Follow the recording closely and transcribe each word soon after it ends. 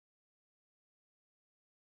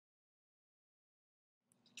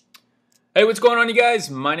Hey, what's going on, you guys?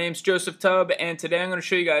 My name's Joseph Tubb, and today I'm going to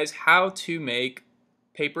show you guys how to make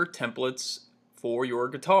paper templates for your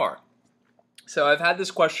guitar. So I've had this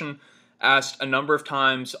question asked a number of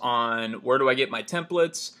times on where do I get my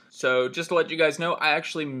templates. So just to let you guys know, I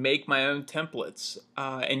actually make my own templates,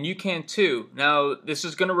 and you can too. Now, this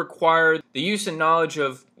is going to require the use and knowledge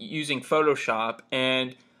of using Photoshop,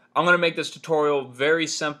 and I'm going to make this tutorial very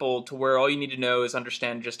simple to where all you need to know is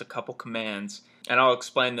understand just a couple commands, and I'll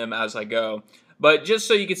explain them as I go. But just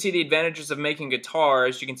so you can see the advantages of making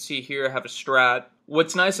guitars, you can see here I have a Strat.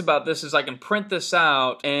 What's nice about this is I can print this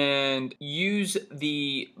out and use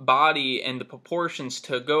the body and the proportions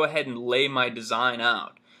to go ahead and lay my design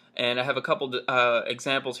out. And I have a couple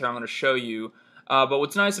examples here I'm going to show you. But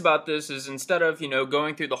what's nice about this is instead of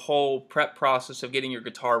going through the whole prep process of getting your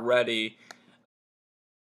guitar ready,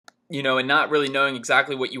 and not really knowing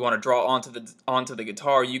exactly what you want to draw onto the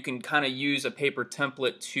guitar, you can kind of use a paper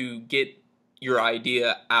template to get your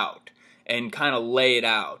idea out and kind of lay it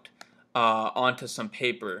out onto some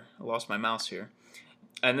paper. I lost my mouse here,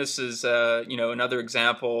 and this is another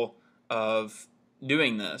example of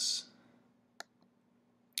doing this.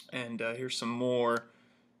 And here's some more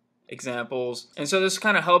examples. And so this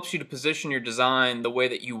kind of helps you to position your design the way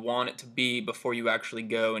that you want it to be before you actually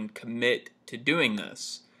go and commit to doing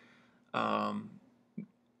this. And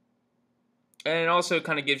it also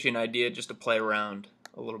kind of gives you an idea just to play around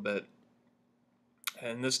a little bit.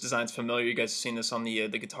 And this design's familiar. You guys have seen this on the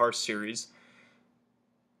guitar series.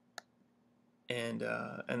 And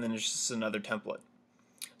then it's just another template.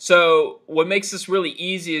 So what makes this really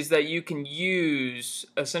easy is that you can use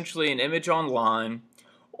essentially an image online,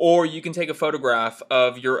 or you can take a photograph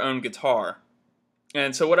of your own guitar.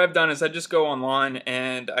 And so what I've done is I just go online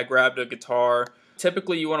and I grabbed a guitar.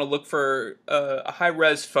 Typically you want to look for a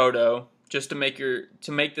high-res photo just to make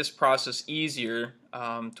this process easier,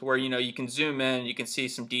 to where you can zoom in, you can see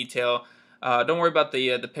some detail. Don't worry about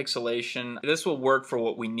the pixelation. This will work for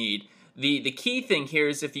what we need. The key thing here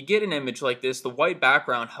is if you get an image like this, the white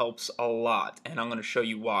background helps a lot, and I'm going to show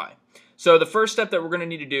you why. So the first step that we're going to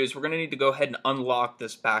need to do is we're going to need to go ahead and unlock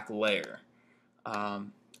this back layer.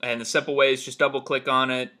 And the simple way is just double click on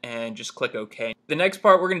it and just click OK. The next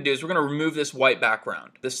part we're going to do is we're going to remove this white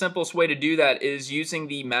background. The simplest way to do that is using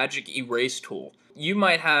the magic erase tool. You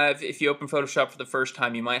might have, if you open Photoshop for the first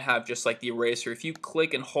time, you might have just like the eraser. If you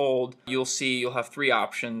click and hold, you'll have three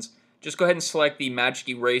options. Just go ahead and select the magic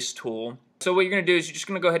erase tool. So what you're going to do is you're just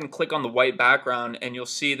going to go ahead and click on the white background, and you'll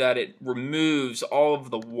see that it removes all of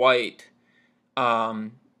the white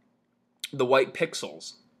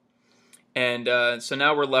pixels. And so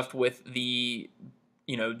now we're left with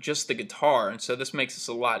just the guitar, and so this makes this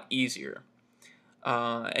a lot easier.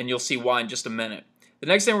 And you'll see why in just a minute. The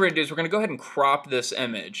next thing we're going to do is we're going to go ahead and crop this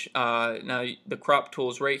image. Now the crop tool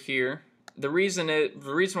is right here. The reason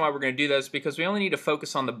why we're going to do that is because we only need to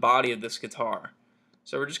focus on the body of this guitar.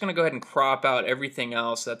 So we're just going to go ahead and crop out everything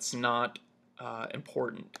else that's not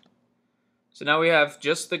important. So now we have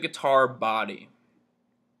just the guitar body.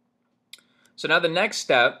 So now the next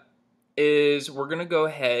step is we're going to go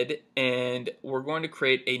ahead and we're going to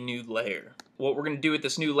create a new layer. What we're going to do with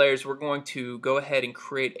this new layer is we're going to go ahead and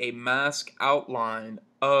create a mask outline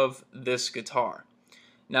of this guitar.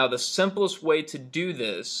 Now the simplest way to do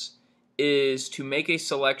this is to make a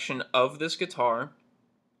selection of this guitar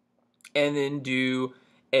and then do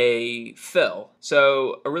a fill.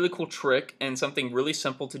 So a really cool trick and something really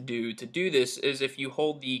simple to do this is if you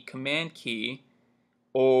hold the command key,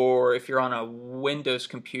 or if you're on a Windows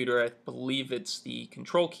computer, I believe it's the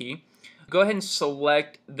control key, go ahead and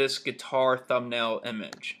select this guitar thumbnail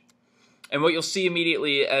image. And what you'll see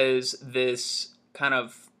immediately is this kind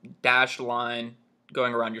of dashed line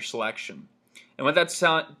going around your selection. And what that's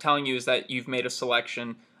telling you is that you've made a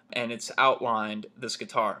selection and it's outlined this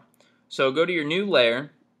guitar. So go to your new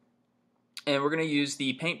layer, and we're going to use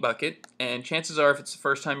the paint bucket, and chances are if it's the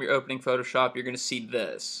first time you're opening Photoshop, you're going to see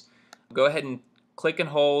this. Go ahead and click and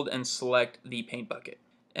hold and select the paint bucket.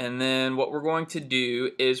 And then what we're going to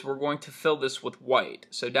do is we're going to fill this with white.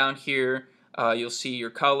 So down here you'll see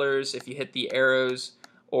your colors. If you hit the arrows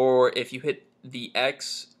or if you hit the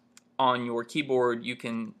X on your keyboard, you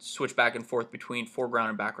can switch back and forth between foreground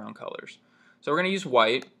and background colors. So we're going to use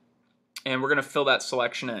white, and we're going to fill that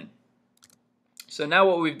selection in. So now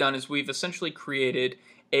what we've done is we've essentially created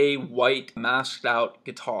a white masked out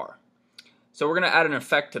guitar. So we're going to add an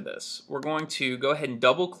effect to this. We're going to go ahead and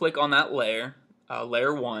double click on that layer,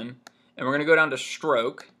 layer 1, and we're going to go down to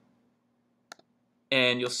stroke,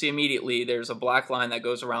 and you'll see immediately there's a black line that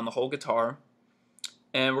goes around the whole guitar,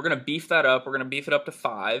 and we're going to beef that up. We're going to beef it up to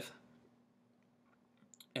 5,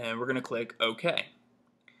 and we're going to click OK.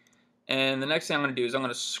 And the next thing I'm going to do is I'm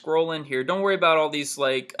going to scroll in here. Don't worry about all these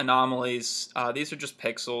like anomalies. These are just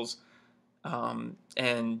pixels.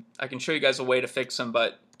 And I can show you guys a way to fix them,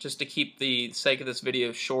 but just to keep the sake of this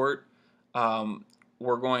video short,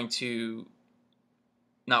 we're going to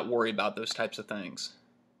not worry about those types of things.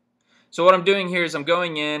 So what I'm doing here is I'm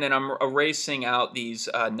going in and I'm erasing out these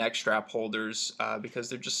neck strap holders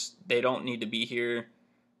because they don't need to be here.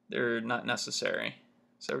 They're not necessary.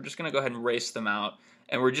 So we're just going to go ahead and erase them out.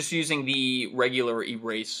 And we're just using the regular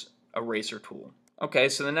eraser tool. Okay,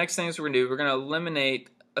 so the next thing we're going to do, we're going to eliminate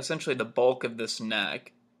essentially the bulk of this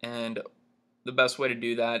neck. And the best way to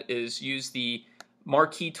do that is use the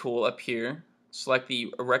marquee tool up here, select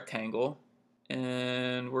the rectangle,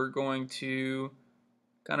 and we're going to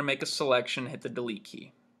kind of make a selection, hit the delete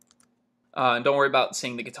key. And don't worry about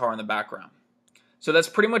seeing the guitar in the background. So that's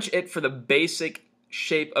pretty much it for the basic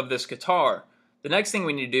shape of this guitar. The next thing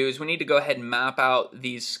we need to do is we need to go ahead and map out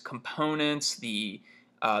these components, the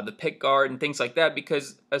pickguard and things like that,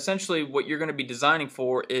 because essentially what you're going to be designing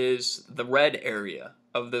for is the red area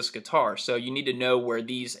of this guitar. So you need to know where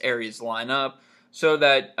these areas line up so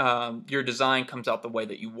that your design comes out the way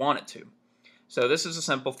that you want it to. So this is a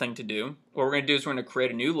simple thing to do. What we're going to do is we're going to create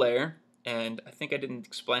a new layer, and I think I didn't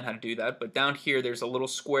explain how to do that, but down here there's a little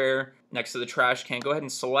square next to the trash can. Go ahead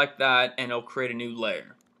and select that and it'll create a new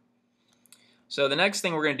layer. So the next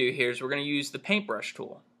thing we're going to do here is we're going to use the paintbrush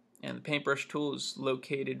tool. And the paintbrush tool is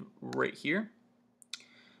located right here.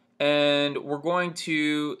 And we're going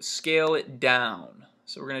to scale it down.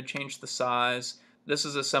 So we're going to change the size. This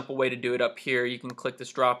is a simple way to do it up here. You can click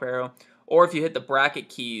this drop arrow. Or if you hit the bracket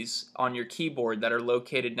keys on your keyboard that are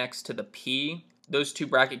located next to the P, those two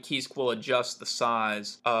bracket keys will adjust the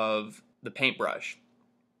size of the paintbrush.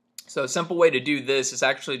 So a simple way to do this is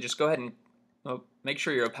actually just go ahead and make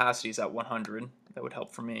sure your opacity is at 100. That would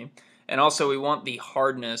help for me. And also we want the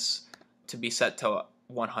hardness to be set to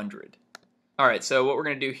 100. Alright, so what we're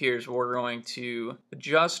going to do here is we're going to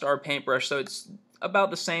adjust our paintbrush so it's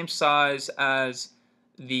about the same size as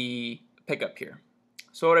the pickup here.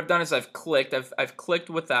 So what I've done is I've clicked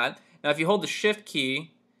with that. Now if you hold the shift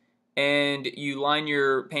key and you line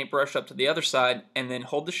your paintbrush up to the other side and then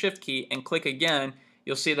hold the shift key and click again,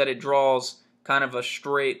 you'll see that it draws kind of a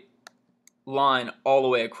straight line all the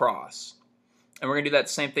way across. And we're going to do that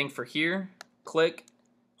same thing for here. Click,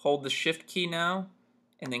 hold the shift key now,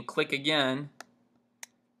 and then click again,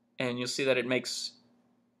 and you'll see that it makes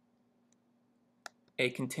a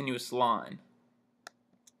continuous line.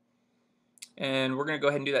 And we're going to go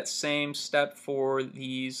ahead and do that same step for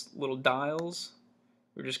these little dials.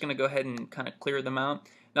 We're just going to go ahead and kind of clear them out.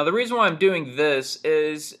 Now the reason why I'm doing this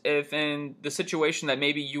is if in the situation that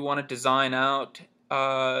maybe you want to design out,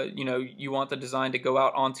 you want the design to go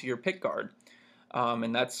out onto your pickguard.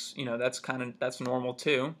 And that's normal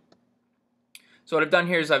too. So what I've done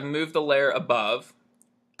here is I've moved the layer above,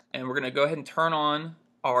 and we're going to go ahead and turn on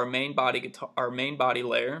our main body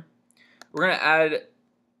layer. We're going to add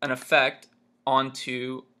an effect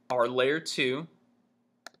onto our layer 2.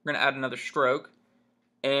 We're going to add another stroke,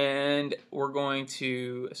 and we're going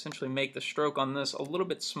to essentially make the stroke on this a little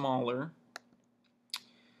bit smaller.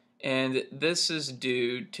 And this is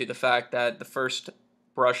due to the fact that the first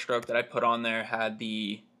brush stroke that I put on there had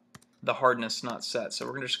the hardness not set. So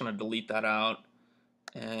we're just going to delete that out,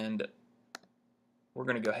 and we're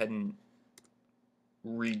going to go ahead and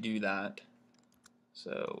redo that.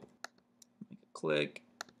 So click,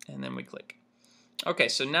 and then we click. Okay,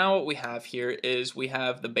 so now what we have here is we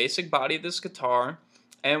have the basic body of this guitar,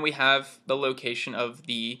 and we have the location of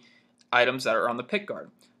the items that are on the pickguard.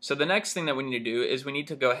 So the next thing that we need to do is we need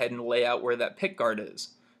to go ahead and lay out where that pickguard is.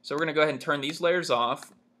 So we're going to go ahead and turn these layers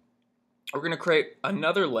off. We're going to create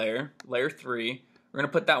another layer, layer 3. We're going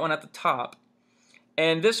to put that one at the top.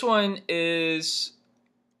 And this one is,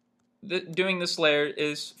 doing this layer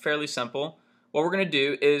is fairly simple. What we're going to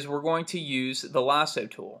do is we're going to use the lasso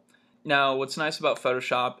tool. Now what's nice about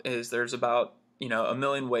Photoshop is there's about a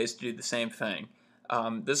million ways to do the same thing.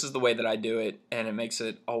 This is the way that I do it, and it makes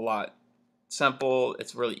it a lot simple.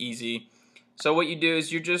 It's really easy. So what you do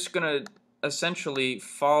is you're just going to essentially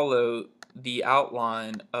follow the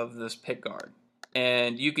outline of this pickguard.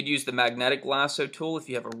 And you could use the magnetic lasso tool if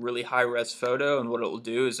you have a really high-res photo, and what it will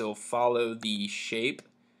do is it will follow the shape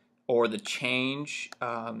or the change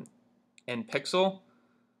in pixel.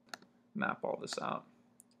 Map all this out.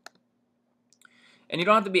 And you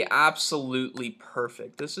don't have to be absolutely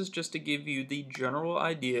perfect. This is just to give you the general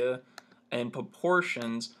idea and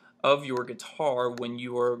proportions of your guitar when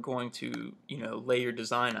you are going to, lay your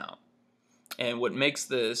design out. And what makes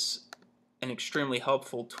this an extremely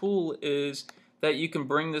helpful tool is that you can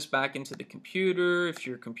bring this back into the computer. If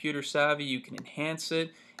you're computer savvy, you can enhance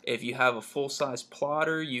it. If you have a full-size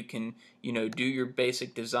plotter, you can, do your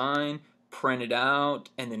basic design, print it out,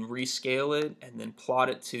 and then rescale it, and then plot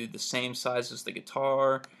it to the same size as the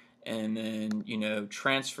guitar, and then,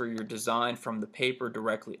 transfer your design from the paper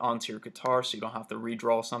directly onto your guitar so you don't have to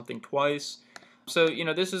redraw something twice. So,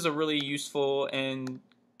 this is a really useful and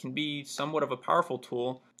can be somewhat of a powerful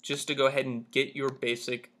tool just to go ahead and get your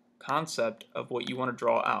basic concept of what you want to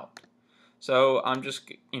draw out. So I'm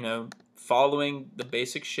just, following the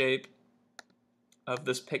basic shape of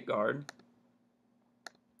this pickguard,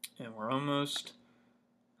 and we're almost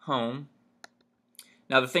home.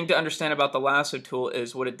 Now the thing to understand about the lasso tool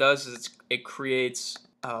is what it does is it creates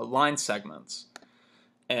line segments.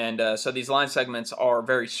 And so these line segments are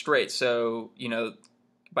very straight. So,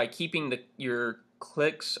 by keeping your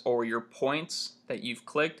clicks or your points that you've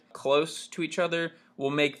clicked close to each other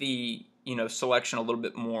will make the selection a little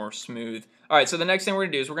bit more smooth. All right, so the next thing we're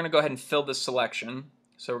going to do is we're going to go ahead and fill this selection.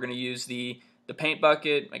 So we're going to use the paint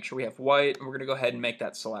bucket, make sure we have white, and we're going to go ahead and make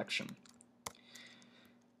that selection.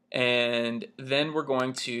 And then we're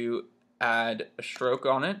going to add a stroke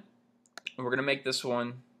on it, and we're going to make this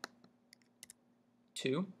one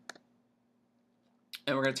 2.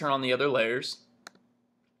 And we're going to turn on the other layers.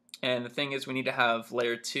 And the thing is, we need to have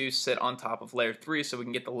layer 2 sit on top of layer 3 so we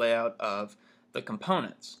can get the layout of the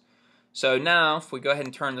components. So now, if we go ahead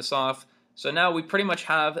and turn this off, so now we pretty much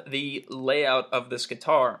have the layout of this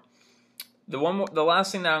guitar. The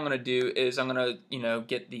last thing that I'm going to do is I'm going to,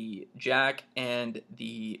 get the jack and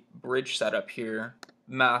the bridge setup here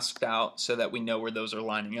masked out so that we know where those are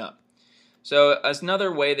lining up. So as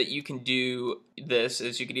another way that you can do this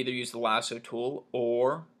is you could either use the lasso tool,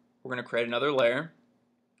 or we're going to create another layer,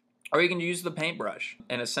 or you can use the paintbrush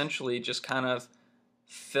and essentially just kind of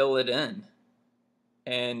fill it in.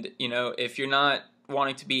 And if you're not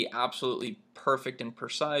wanting to be absolutely perfect and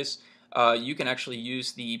precise, you can actually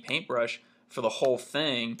use the paintbrush for the whole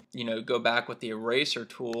thing. Go back with the eraser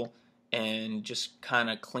tool and just kind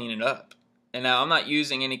of clean it up. And now I'm not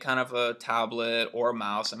using any kind of a tablet or a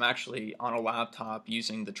mouse. I'm actually on a laptop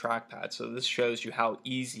using the trackpad. So this shows you how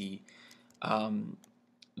easy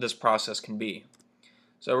this process can be.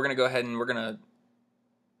 So we're going to go ahead and we're going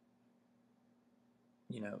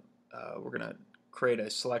to create a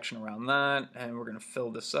selection around that, and we're going to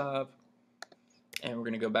fill this up, and we're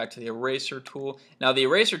going to go back to the eraser tool. Now the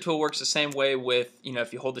eraser tool works the same way with,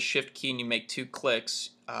 if you hold the shift key and you make 2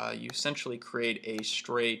 clicks, you essentially create a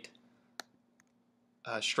straight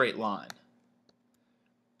line.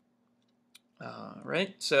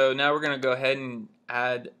 Right, so now we're going to go ahead and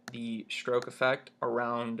add the stroke effect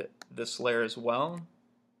around this layer as well.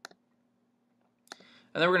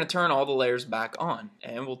 And then we're going to turn all the layers back on,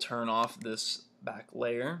 and we'll turn off this back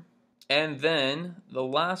layer. And then the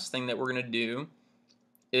last thing that we're going to do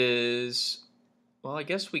is, well, I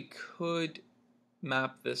guess we could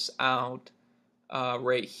map this out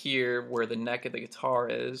right here where the neck of the guitar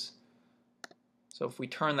is. So if we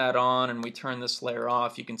turn that on and we turn this layer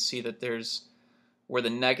off, you can see that there's where the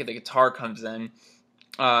neck of the guitar comes in.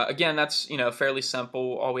 Again, that's fairly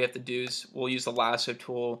simple. All we have to do is we'll use the lasso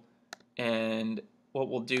tool, and what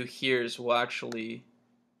we'll do here is we'll actually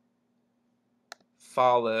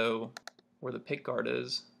follow where the pickguard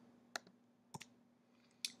is,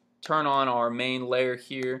 turn on our main layer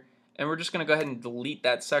here, and we're just going to go ahead and delete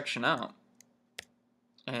that section out.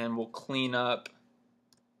 And we'll clean up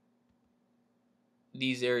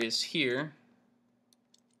these areas here.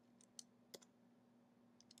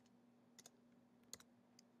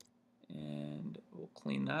 And we'll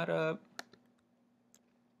clean that up.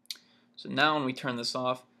 So now when we turn this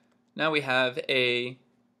off, now we have the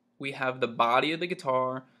body of the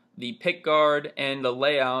guitar, the pickguard, and the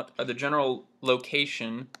layout of the general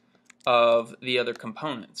location of the other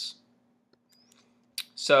components.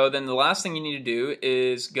 So then the last thing you need to do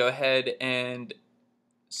is go ahead and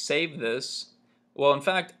save this. Well, in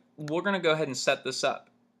fact, we're going to go ahead and set this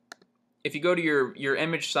up. If you go to your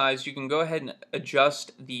image size, you can go ahead and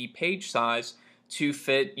adjust the page size to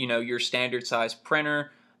fit your standard size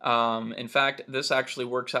printer. In fact, this actually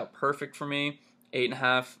works out perfect for me.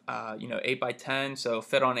 8.5, 8 by 10, so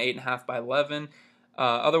fit on 8.5 by 11.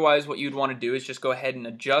 Otherwise, what you'd want to do is just go ahead and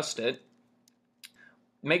adjust it.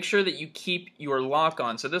 Make sure that you keep your lock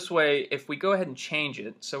on. So this way, if we go ahead and change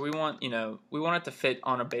it, so we want it to fit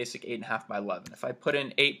on a basic 8.5 by 11. If I put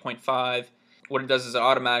in 8.5, what it does is it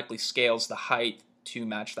automatically scales the height to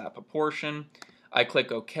match that proportion. I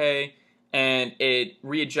click OK, and it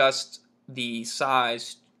readjusts the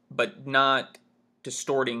size, but not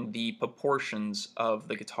distorting the proportions of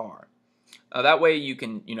the guitar. That way you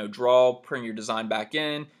can, bring your design back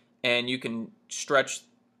in, and you can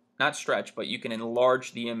not stretch, but you can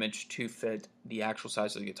enlarge the image to fit the actual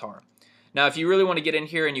size of the guitar. Now, if you really want to get in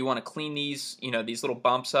here and you want to clean these, these little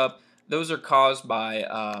bumps up, those are caused by,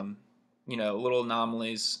 little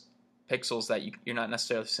anomalies, pixels that you're not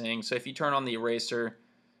necessarily seeing. So if you turn on the eraser,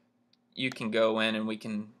 you can go in and we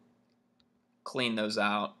can clean those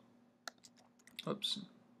out. Oops,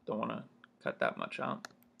 don't want to cut that much out.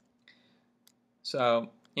 So,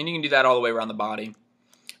 and you can do that all the way around the body.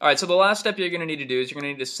 Alright, so the last step you're going to need to do is you're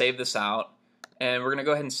going to need to save this out. And we're going to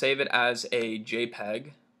go ahead and save it as a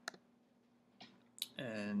JPEG.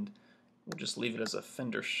 And we'll just leave it as a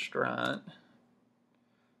Fender Strat.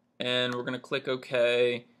 And we're going to click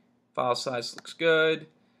OK. File size looks good.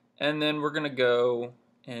 And then we're going to go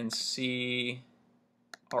and see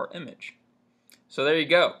our image. So there you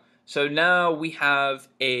go. So now we have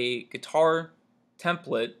a guitar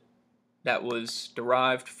template that was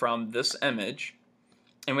derived from this image,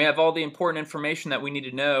 and we have all the important information that we need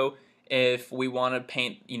to know if we want to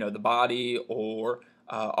paint, the body, or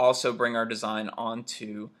also bring our design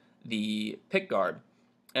onto the pickguard.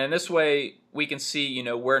 And this way we can see,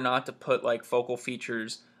 where not to put like focal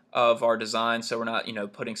features of our design, so we're not,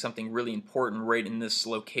 putting something really important right in this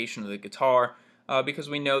location of the guitar. Because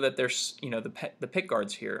we know that there's, the pick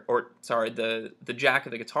guard's here, or sorry, the jack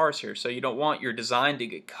of the guitar's here. So you don't want your design to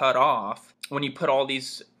get cut off when you put all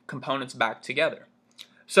these components back together.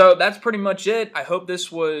 So that's pretty much it. I hope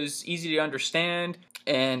this was easy to understand.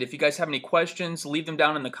 And if you guys have any questions, leave them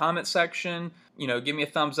down in the comment section. Give me a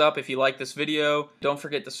thumbs up if you like this video. Don't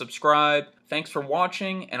forget to subscribe. Thanks for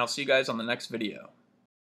watching, and I'll see you guys on the next video.